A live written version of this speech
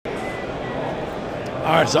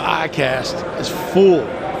All right, so ICAST is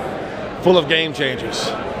full of game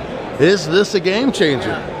changers. Is this a game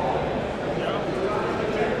changer?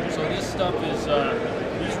 So this stuff is,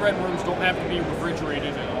 these red rooms don't have to be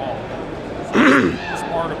refrigerated at all. So that's the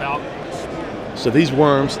part about this. So these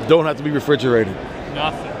worms don't have to be refrigerated.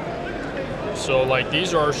 Nothing. So like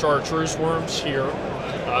these are our chartreuse worms here.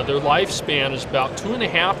 Their lifespan is about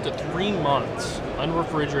 2.5 to 3 months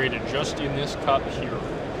unrefrigerated just in this cup here.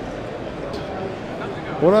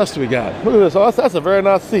 What else do we got? Look at this. Oh, that's a very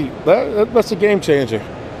nice seat. That's a game changer.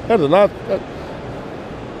 That is not.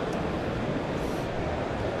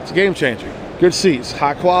 It's a game changer. Good seats,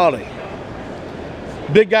 high quality.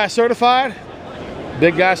 Big guy certified.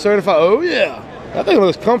 Big guy certified. Oh yeah, that thing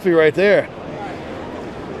looks comfy right there.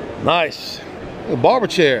 Nice. A barber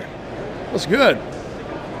chair. Looks good.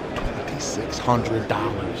 $2,600.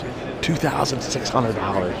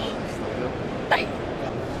 $2,600.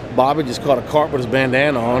 Bobby just caught a carp with his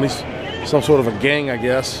bandana on. He's some sort of a gang, I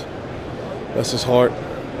guess. That's his heart.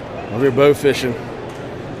 Over here bow fishing.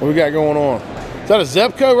 What we got going on? Is that a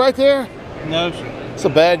Zebco right there? No, sir. It's a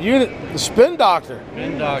bad unit. The Spin Doctor.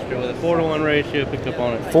 Spin Doctor with a 4-to-1 ratio pickup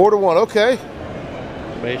on it. 4-to-1, okay.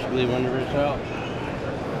 Basically when it's out.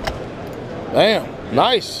 Damn,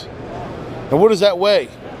 nice. And what does that weigh?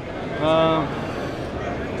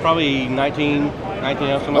 Probably 19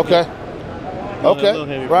 ounces. Okay. A little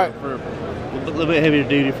heavy right. For a little bit heavier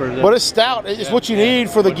duty for the. But it's stout. It's what you need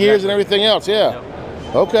for the gears and everything else. Yeah. Yep.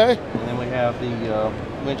 Okay. And then we have the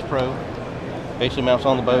Winch Pro. Basically mounts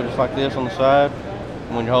on the bow just like this on the side.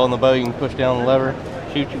 And when you're holding the bow, you can push down the lever,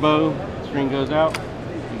 shoot your bow. The string goes out.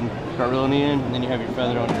 You can start reeling in, and then you have your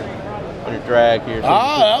feather on your drag here. So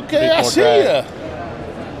Okay. I see ya.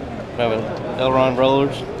 Have aileron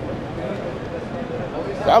rollers.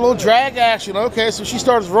 Got a little drag action. Okay, so she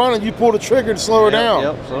starts running, you pull the trigger to slow her down.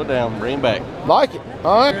 Yep, slow it down, bring it back. Like it.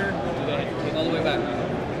 All right. All the way back.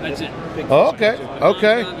 That's it. Okay.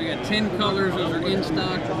 Okay. We got 10 colors. Those are in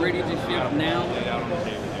stock, ready to ship now.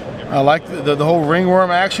 I like the whole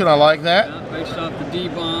ringworm action. I like that. Based off the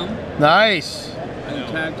D-bomb. Nice. And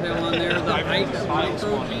tagtail on there. The ICE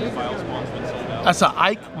micro jig. That's an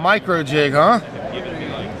Ike micro jig, huh?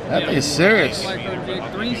 That is serious. Micro jig,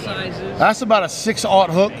 3 sizes. That's about a 6/0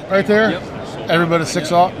 hook right there. Yep. Everybody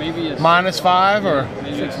 6/0. Maybe a -5 or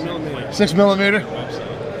maybe 6 millimeter. 6 millimeter.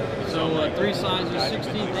 So 3 sizes,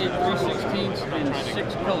 16, 8, 3/16, and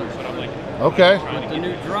 6 colors. Okay. With the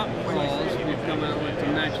new drop claws we've come out with to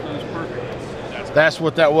match those perfect. That's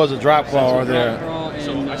what that was, a drop claw right Drop there. claw and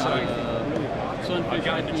sunfish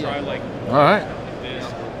IPA. All right. A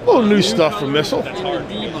little new stuff from Missile. And the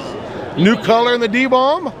D-bomb. New color in the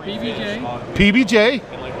D-bomb. PBJ PBJ.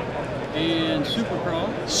 and Super Crawl.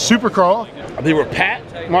 Super Crawl. They were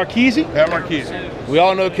Pat Marchese. Pat Marchese. We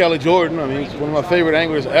all know Kelly Jordan. I mean, he's one of my favorite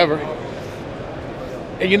anglers ever.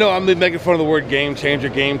 And you know, I'm making fun of the word game changer,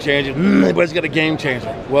 game changer. Everybody's got a game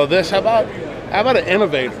changer. Well, how about an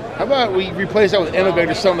innovator? How about we replace that with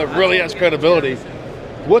innovator, something that really has credibility?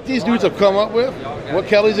 What these dudes have come up with, what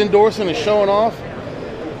Kelly's endorsing and showing off.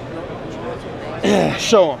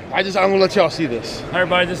 Show them. I'm gonna let y'all see this. Hi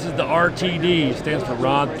everybody, this is the RTD, stands for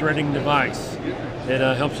Rod Threading Device. It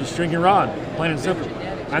helps you string your rod, plain and simple.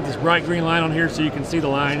 I have this bright green line on here so you can see the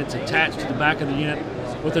line. It's attached to the back of the unit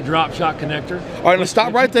with a drop shot connector. All right, let's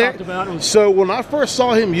stop right there. So when I first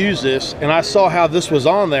saw him use this and I saw how this was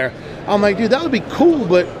on there, I'm like, dude, that would be cool,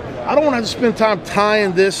 but I don't want to have to spend time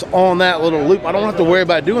tying this on that little loop. I don't have to worry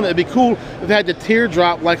about doing that. It'd be cool if it had the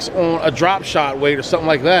teardrop like on a drop shot weight or something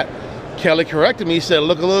like that. Kelly corrected me. He said,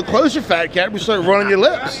 look a little closer, fat cat. We start running your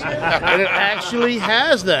lips. And it actually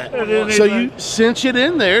has that. So you cinch it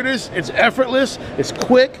in there. It's effortless. It's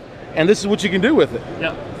quick. And this is what you can do with it.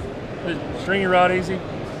 Yep. String your rod easy.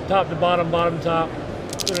 Top to bottom, bottom to top.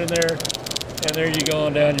 Put it in there. And there you go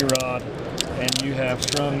on down your rod. And you have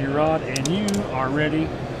strung your rod. And you are ready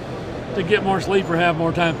to get more sleep or have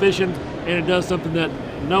more time fishing. And it does something that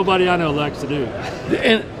nobody I know likes to do.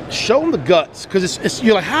 And show them the guts, because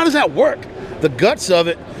you're like, how does that work? The guts of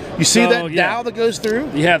it. You see that dowel that goes through?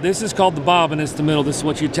 Yeah, this is called the bob, and it's the middle. This is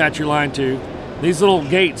what you attach your line to. These little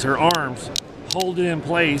gates or arms hold it in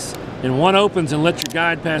place, and one opens and lets your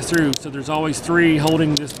guide pass through. So there's always 3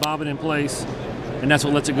 holding this bobbin in place, and that's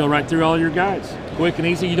what lets it go right through all your guides. Quick and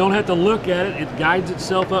easy. You don't have to look at it. It guides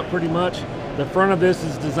itself up pretty much. The front of this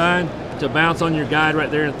is designed to bounce on your guide right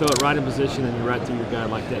there and throw it right in position, and you're right through your guide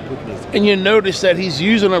like that. Quick and easy. And you notice that he's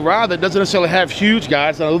using a rod that doesn't necessarily have huge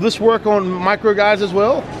guides. Now, will this work on micro guides as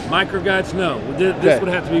well? Micro guides, no. This would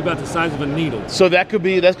have to be about the size of a needle. So that could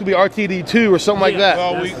be RTD2 or something like that.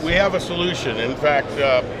 Well, we have a solution. In fact,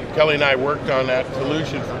 Kelly and I worked on that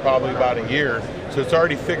solution for probably about a year, so it's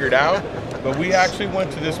already figured out. But we actually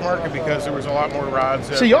went to this market because there was a lot more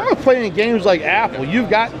rods. So y'all are playing games like Apple. You've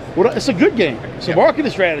got, well, it's a good game. It's a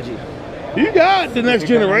marketing strategy. You got the next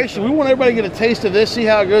generation. We want everybody to get a taste of this, see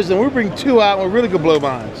how it goes, and we bring 2 out and we're really good blow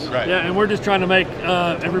minds. Right. Yeah, and we're just trying to make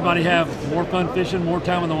everybody have more fun fishing, more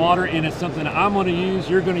time in the water, and it's something that I'm going to use,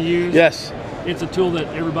 you're going to use. Yes. It's a tool that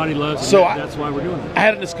everybody loves, and So that's why we're doing it. I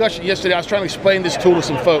had a discussion yesterday. I was trying to explain this tool to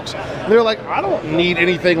some folks. They're like, I don't need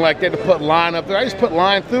anything like that to put line up there. I just put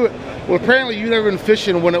line through it. Well, apparently you've never been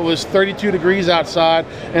fishing when it was 32 degrees outside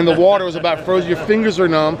and the water was about frozen, your fingers are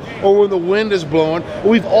numb, or when the wind is blowing.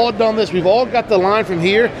 We've all done this. We've all got the line from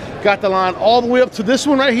here, got the line all the way up to this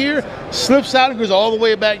one right here, slips out and goes all the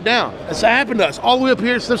way back down. It's happened to us. All the way up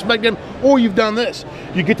here, slips back down, or you've done this.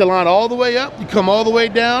 You get the line all the way up, you come all the way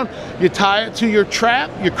down, you tie it to your trap,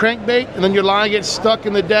 your crankbait, and then your line gets stuck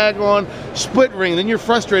in the daggone split ring. Then you're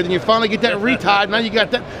frustrated, and you finally get that retied, now you got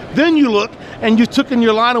that. Then you look, and you took in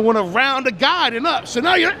your line and went around a guide and up. So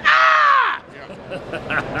now you're,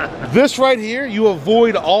 This right here, you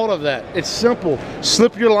avoid all of that. It's simple.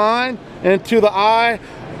 Slip your line into the eye,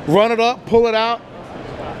 run it up, pull it out.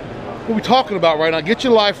 What are we talking about right now? Get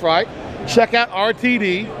your life right. Check out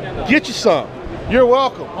RTD. Get you some. You're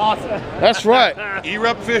welcome. Awesome. That's right.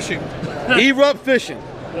 Erupt Fishing. Erupt Fishing.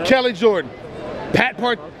 Kelly Jordan.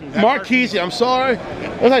 Marquise, I'm sorry.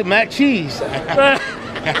 It's like mac cheese.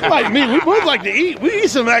 Like me, we both like to eat. We eat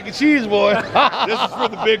some mac and cheese, boy. This is for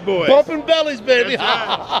the big boys. Bumping bellies, baby.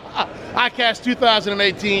 ICAST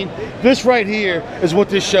 2018. This right here is what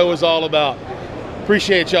this show is all about.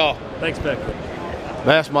 Appreciate y'all. Thanks, Beck.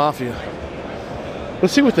 Bass Mafia.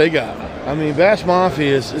 Let's see what they got. I mean, Bass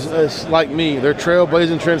Mafia is like me. They're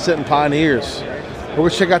trailblazing, trend-setting pioneers. We're gonna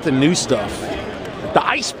check out the new stuff. The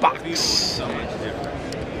Icebox.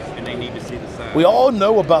 We all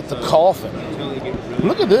know about the coffin.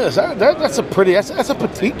 Look at this. That's a pretty. That's a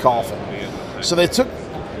petite coffin. So they took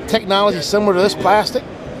technology similar to this plastic,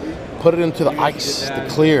 put it into the ice, the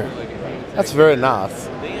clear. That's very nice.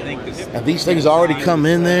 And these things already come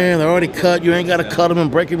in there. They're already cut. You ain't got to cut them and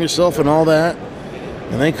break them yourself and all that.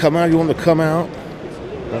 And they come out. You want them to come out.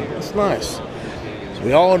 That's nice. So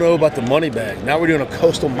we all know about the money bag. Now we're doing a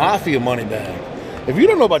Coastal Mafia money bag. If you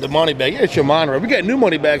don't know about the money bag, get your mind right. We got new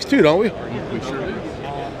money bags too, don't we? We sure do.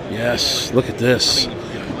 Yes, look at this.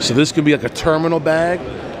 So this could be like a terminal bag.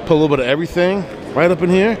 Put a little bit of everything right up in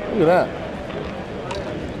here. Look at that.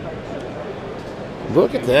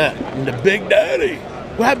 Look at that. And the Big Daddy.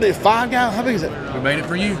 What happened to 5 gallon? How big is it? We made it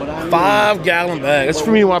for you. 5 gallon bag. That's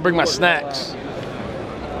for me when I bring my snacks.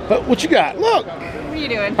 But what you got? Look. What are you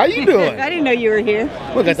doing? How you doing? I didn't know you were here.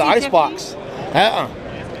 Look at the ice box.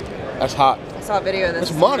 That's hot. I saw a video of this.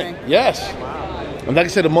 That's money. Yes. And like I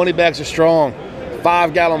said, the money bags are strong.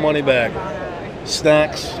 5 gallon money bag.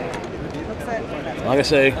 Snacks. Like I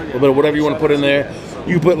say, a little bit of whatever you want to put in there.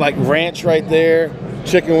 You put like ranch right there,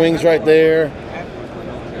 chicken wings right there,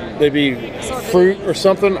 maybe fruit or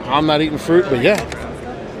something. I'm not eating fruit, but yeah,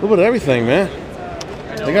 a little bit of everything, man.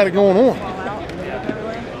 They got it going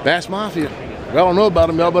on. Bass Mafia. Y'all don't know about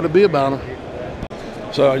them, y'all better be about them.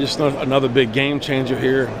 So just another big game changer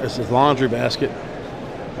here. This is laundry basket.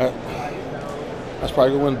 That's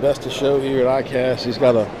probably going to win best of show here at ICAST. He's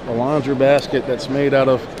got a laundry basket that's made out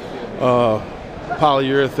of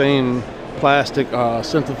polyurethane plastic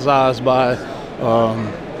synthesized by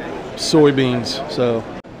soybeans. So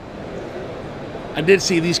I did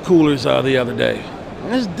see these coolers the other day.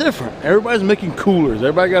 And it's different. Everybody's making coolers.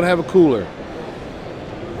 Everybody got to have a cooler.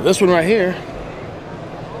 This one right here,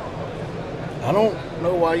 I don't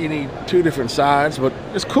know why you need 2 different sides, but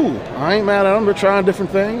it's cool. I ain't mad at them. They're trying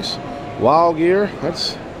different things. Wild gear.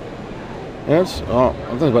 That's. Oh,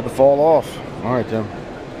 I'm thinking about to fall off. All right then.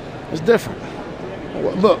 It's different.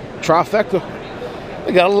 Look, trifecta.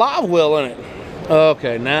 They got a live well in it.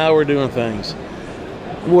 Okay, now we're doing things.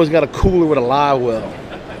 We've always got a cooler with a live well.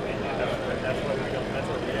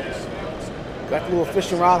 Got the little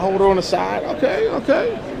fishing rod holder on the side. Okay.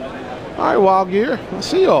 All right, wild gear. Let's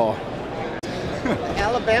see y'all.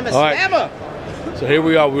 Alabama All right. Slammer. So here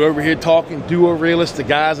we are. We're over here talking duo realists, the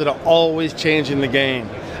guys that are always changing the game.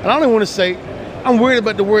 And I don't even want to say, I'm worried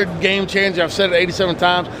about the word game changer. I've said it 87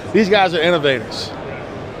 times. These guys are innovators.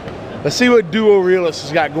 Let's see what duo realists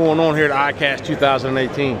has got going on here at ICAST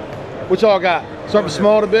 2018. What y'all got? Start from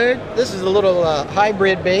small to big? This is a little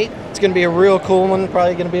hybrid bait. It's going to be a real cool one.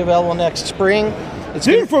 Probably going to be available next spring. It's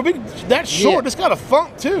Dude, for a big, that short, it's got a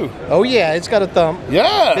thump too. Oh yeah, it's got a thump.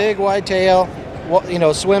 Yeah. Big wide tail. Well, you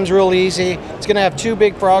know, swims real easy. It's going to have 2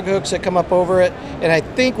 big frog hooks that come up over it, and I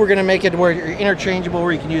think we're going to make it where you're interchangeable,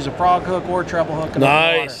 where you can use a frog hook or a treble hook.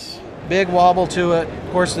 Nice. Big wobble to it.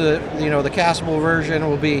 Of course, the castable version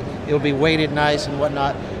it'll be weighted nice and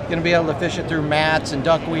whatnot. Going to be able to fish it through mats and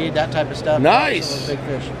duckweed, that type of stuff. Nice. Those big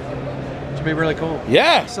fish. It's going to be really cool.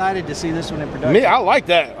 Yeah. Excited to see this one in production. Me, I like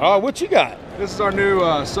that. What you got? This is our new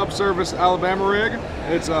subsurface Alabama rig.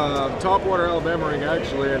 It's a topwater Alabama rig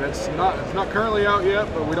actually, and it's not currently out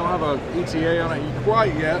yet, but we don't have a ETA on it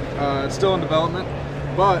quite yet. It's still in development,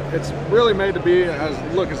 but it's really made to be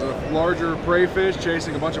as a larger prey fish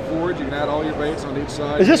chasing a bunch of forage. You can add all your baits on each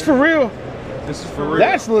side. Is this for real? This is for real.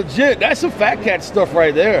 That's legit. That's some fat cat stuff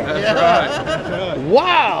right there. That's right.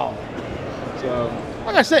 Wow. So,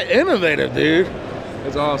 like I said, innovative, dude.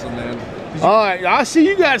 It's awesome, man. All right, I see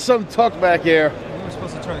you got something tucked back here. We were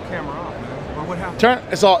supposed to turn the camera off, man. Well, what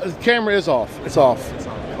happened? It's off. The camera is off. It's off. It's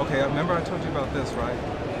off. Okay, remember I told you about this, right?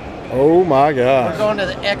 Oh my We're God. going to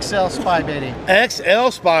the XL spy baiting.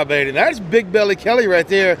 XL spy baiting. That's Big Belly Kelly right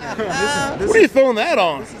there. What are you throwing that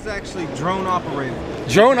on? This is actually drone operated.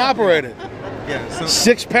 Drone operated. Yeah, so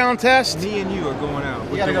 6-pound test? me and you are going out.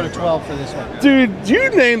 You got to go to 12 for this one. Dude, you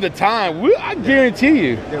name the time. I guarantee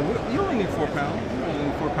you. Yeah, you only need 4 pounds. You only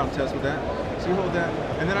need 4 pound test with that. So you hold that,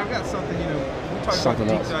 and then I've got something, we talked Something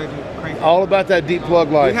about else. deep diving crank. All about that deep plug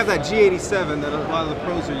We life. have that G87 that a lot of the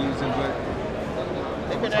pros are using, but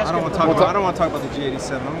They've been I asking don't want to talk about. I don't want to talk about the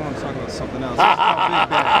G87. I want to talk about something else. This is called Big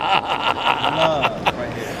Bag. Love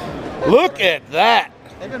right here. Look at that.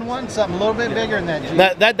 They've been wanting something a little bit bigger than that G.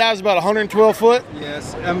 That dive's about 112 foot.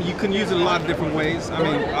 Yes, you can use it a lot of different ways. I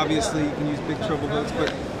mean, obviously you can use big treble hooks,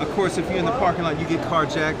 but of course, if you're in the parking lot, you get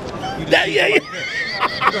carjacked. You just use it like this.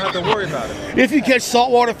 You don't have to worry about it. If you catch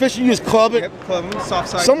saltwater fish, you just club it. Yep, club them, soft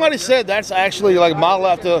side. Somebody said that's actually like modeled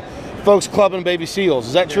after folks clubbing baby seals.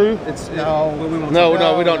 Is that true? No.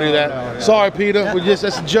 No, we don't do that. Sorry, Peter.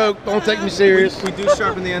 That's a joke. Don't take me serious. We do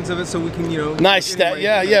sharpen the ends of it so we can, Nice stat.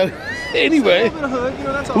 Yeah. Anyway, A little bit of hood,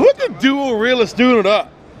 that's all. look at Dual Realist doing it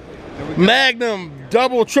up. Magnum,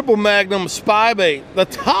 double, triple Magnum, spy bait. The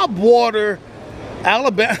top water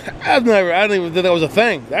Alabama. I didn't even think that was a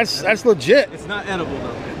thing. That's legit. It's not edible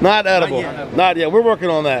though. Not edible. Not yet. We're working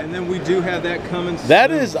on that. And then we do have that coming soon.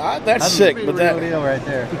 That's sick. But that Real deal right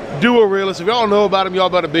there. Dual Realist. If y'all know about them, y'all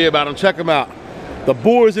better be about them. Check them out. The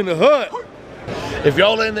boys in the hood. If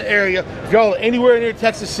y'all are in the area, if y'all are anywhere near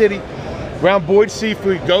Texas City, around Boyd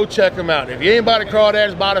Seafood, go check them out. If you ain't about to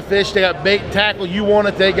crawdads, buy the fish, they got bait and tackle. You want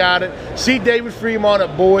it, they got it. See David Fremont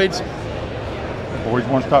at Boyd's. Boys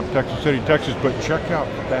One Stop Texas City, Texas, but check out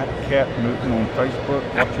Fat Cat Newton on Facebook.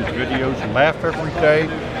 Watch his videos, laugh every day,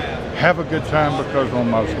 have a good time, because on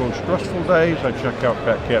my slow, stressful days, I check out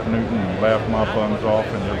Fat Cat Newton and laugh my buns off,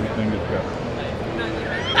 and everything is better.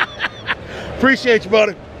 Appreciate you,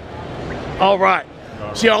 buddy. All right.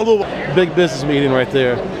 See y'all little big business meeting right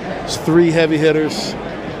there. It's 3 heavy hitters,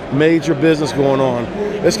 major business going on.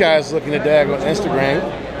 This guy's looking at Dag on Instagram.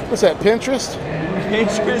 What's that, Pinterest?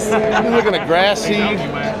 Pinterest. He's looking at grass seed.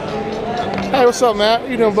 Hey, what's up, Matt? How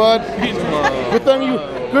you doing, bud? Good thing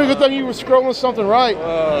you were scrolling something right.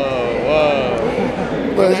 Whoa.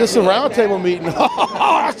 But is this a round table meeting? Oh,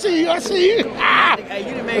 I see you. Ah. Hey,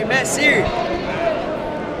 you done made Matt serious.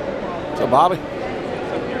 So, Bobby.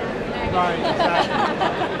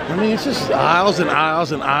 I mean, it's just aisles and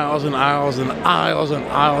aisles and aisles and aisles and aisles and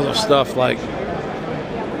aisles of stuff. Like,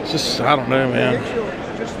 it's just, I don't know, man.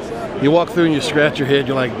 You walk through and you scratch your head.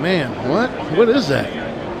 You're like, man, what is that?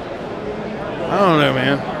 I don't know,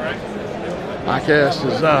 man. ICAST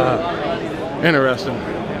is interesting.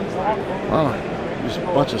 Wow, just a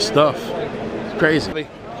bunch of stuff. It's crazy.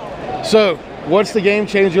 So, what's the game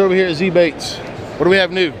changer over here at Z Baits? What do we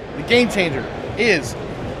have new? The game changer is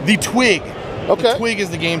the twig. Okay. The twig is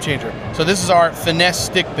the game changer. So this is our finesse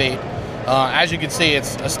stick bait. As you can see,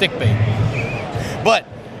 it's a stick bait. But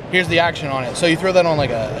here's the action on it. So you throw that on like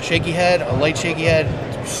a shaky head, a light shaky head,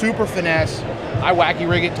 super finesse. I wacky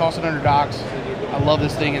rig it, toss it under docks. I love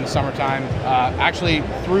this thing in the summertime. Actually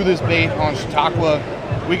threw this bait on Chautauqua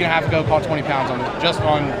a week and a half ago, caught 20 pounds on it, just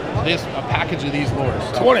on this, a package of these lures.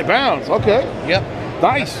 So, 20 pounds, okay. Yep.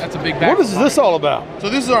 Nice. That's a big bag. What is this all about? So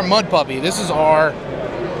this is our mud puppy. This is our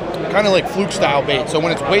kind of like fluke style bait. So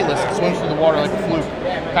when it's weightless, it swims through the water like a fluke,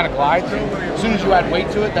 kind of glides. As soon as you add weight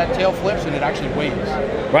to it, that tail flips and it actually waves.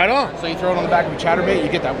 Right on. So you throw it on the back of a chatterbait, you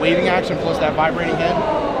get that waving action plus that vibrating head. A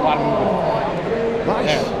lot of movement. Nice.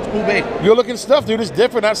 Yeah, it's cool bait. Good looking stuff, dude. It's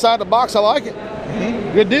different outside the box. I like it.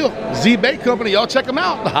 Good deal. Z Bait Company. Y'all check them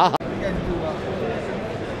out.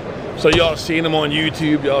 So y'all seen them on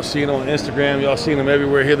YouTube, y'all seen them on Instagram, y'all seen them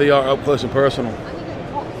everywhere. Here they are up close and personal.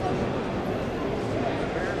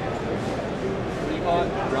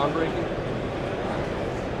 Groundbreaking.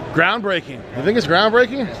 Groundbreaking. You think it's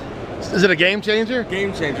groundbreaking? Is it a game changer?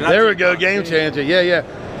 Game changer. There we go, game changer. Yeah,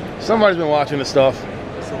 yeah. Somebody's been watching this stuff.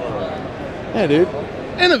 Yeah, dude.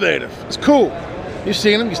 Innovative. It's cool. You've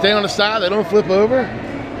seen them. You stay on the side. They don't flip over.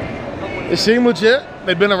 They seem legit.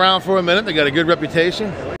 They've been around for a minute. They got a good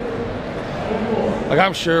reputation. Like,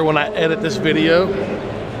 I'm sure when I edit this video,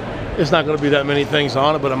 it's not going to be that many things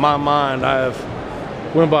on it, but in my mind, I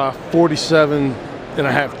have went by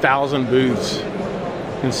 47,500 booths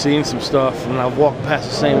and seen some stuff, and I've walked past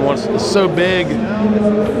the same one. It's so big,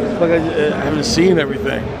 it's like I haven't seen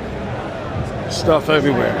everything. Stuff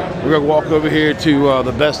everywhere. We're gonna walk over here to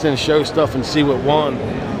the Best in Show stuff and see what won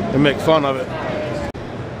and make fun of it.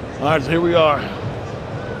 All right, so here we are.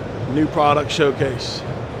 New product showcase.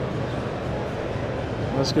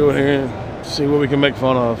 Let's go in here and see what we can make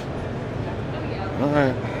fun of. All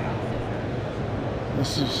right.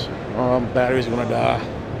 This is, battery's gonna die.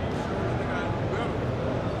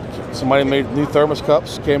 Somebody made new thermos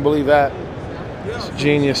cups. Can't believe that. It's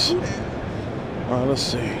genius. All right, let's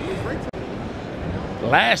see.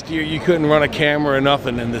 Last year you couldn't run a camera or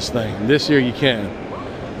nothing in this thing. This year you can.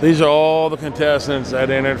 These are all the contestants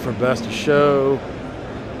that entered for Best of Show.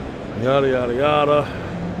 Yada yada yada.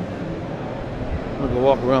 I'm gonna go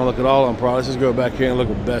walk around, look at all of them probably. Let's just go back here and look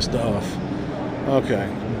at best of. Okay,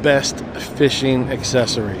 best fishing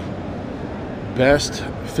accessory. Best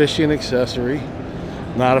fishing accessory.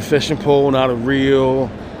 Not a fishing pole, not a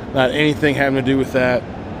reel, not anything having to do with that.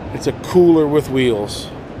 It's a cooler with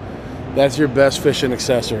wheels. That's your best fishing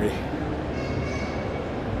accessory.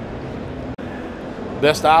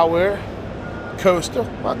 Best eyewear, coaster.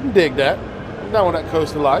 I can dig that. I'm down with that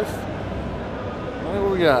coaster life. All right,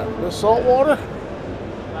 what we got? Best saltwater.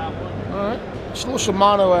 All right, just a little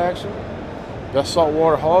Shimano action. Best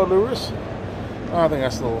saltwater hard lures. I think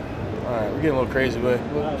that's a little. All right, we're getting a little crazy, a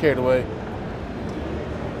little carried away.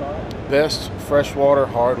 Best freshwater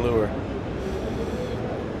hard lure.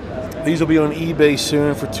 These will be on eBay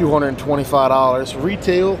soon for $225.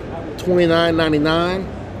 Retail, $29.99.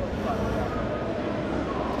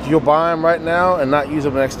 You'll buy them right now and not use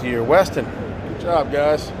them next year. Weston, good job,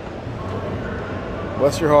 guys.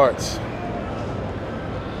 Bless your hearts.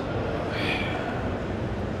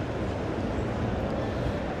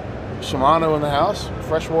 Shimano in the house.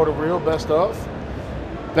 Freshwater reel, best of.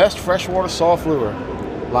 Best freshwater soft lure.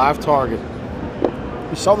 Live target.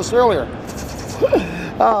 We saw this earlier.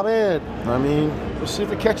 Oh man. I mean, let's see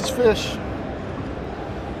if it catches fish.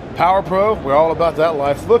 Power Pro, we're all about that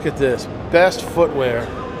life. Look at this. Best footwear.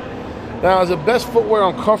 Now, is it best footwear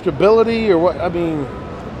on comfortability or what? I mean,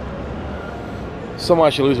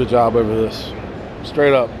 somebody should lose their job over this.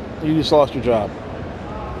 Straight up. You just lost your job.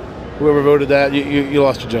 Whoever voted that, you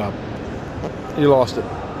lost your job. You lost it.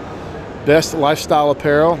 Best lifestyle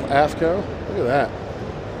apparel, AFCO. Look at that.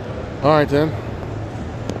 All right, then.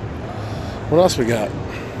 What else we got?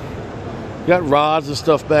 We got rods and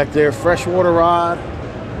stuff back there. Freshwater rod.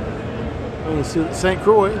 St.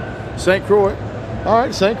 Croix. St. Croix. All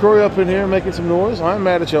right, St. Croix up in here making some noise. I ain't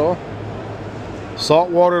mad at y'all.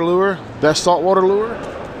 Saltwater lure. Best saltwater lure.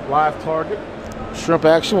 Live target. Shrimp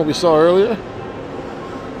action, what we saw earlier.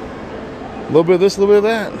 A little bit of this, a little bit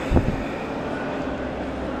of that.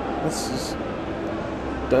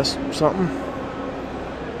 That's something.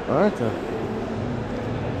 All right, then.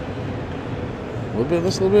 A little bit of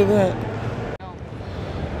this, a little bit of that.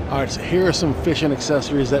 All right, so here are some fishing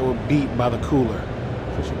accessories that were beat by the cooler.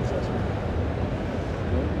 Fishing accessory.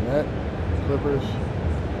 Net, clippers.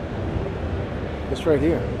 This right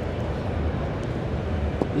here.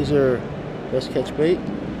 These are best catch bait. I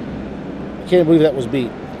can't believe that was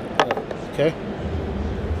beat. Okay.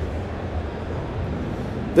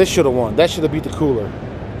 This should have won. That should have beat the cooler.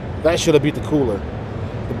 That should have beat the cooler.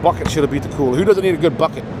 The bucket should have beat the cooler. Who doesn't need a good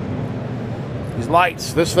bucket? These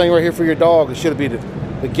lights. This thing right here for your dog, it should have beat it.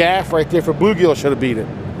 The gaff right there for bluegill should have beat it.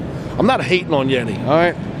 I'm not hating on Yeti, all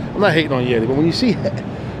right? I'm not hating on Yeti, but when you see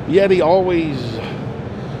Yeti always,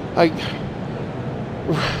 like,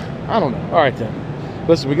 I don't know. All right, then.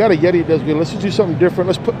 Listen, we got a Yeti that does good. Let's just do something different.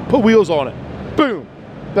 Let's put wheels on it. Boom.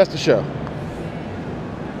 Best of show.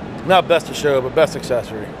 Not best of show, but best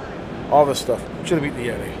accessory. All this stuff. Should have beat the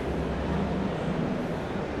Yeti.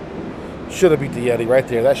 Should have beat the Yeti right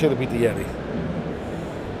there. That should have beat the Yeti.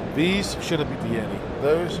 These should have beat the Yeti.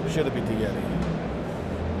 Those should have beat the Yeti.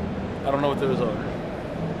 I don't know what those are.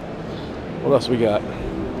 What else we got?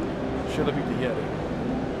 Should have beat the Yeti.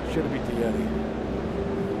 Should have beat the Yeti.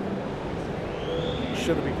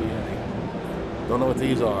 should have beat the Yeti. Don't know what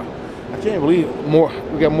these are. I can't believe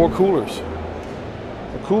we got more coolers.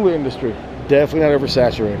 The cooler industry, definitely not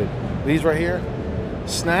oversaturated. These right here,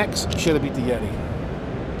 snacks, should have beat the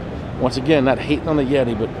Yeti. Once again, not hating on the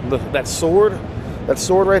Yeti, but that sword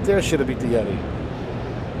right there should have beat the Yeti.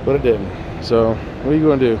 But it didn't. So, what are you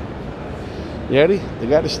going to do? Yeti, they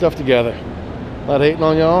got this stuff together. Not hating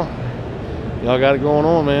on y'all. Y'all got it going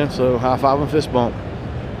on, man. So, high five and fist bump.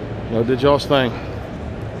 Y'all did y'all's thing.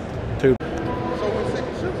 Two.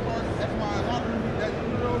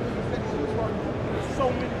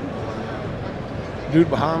 Dude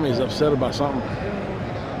behind me is upset about something.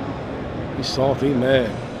 He's salty, mad.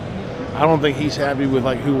 I don't think he's happy with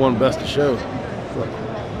like who won best of show.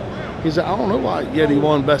 He's like, I don't know why Yeti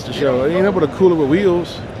won best of show. It ain't able to cooler with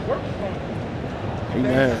wheels. He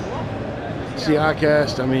mad. See,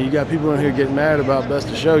 ICAST, I mean, you got people in here getting mad about best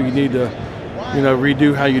of show. You need to, you know,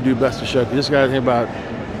 redo how you do best of show. This guy's here about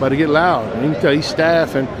to get loud. And you can tell he's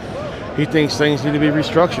staff and he thinks things need to be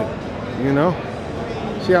restructured. You know?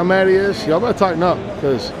 See how mad he is? Y'all better tighten up,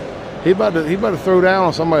 because he about to throw down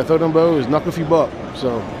on somebody, throw them bows, knock a few bucks.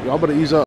 So y'all better ease up.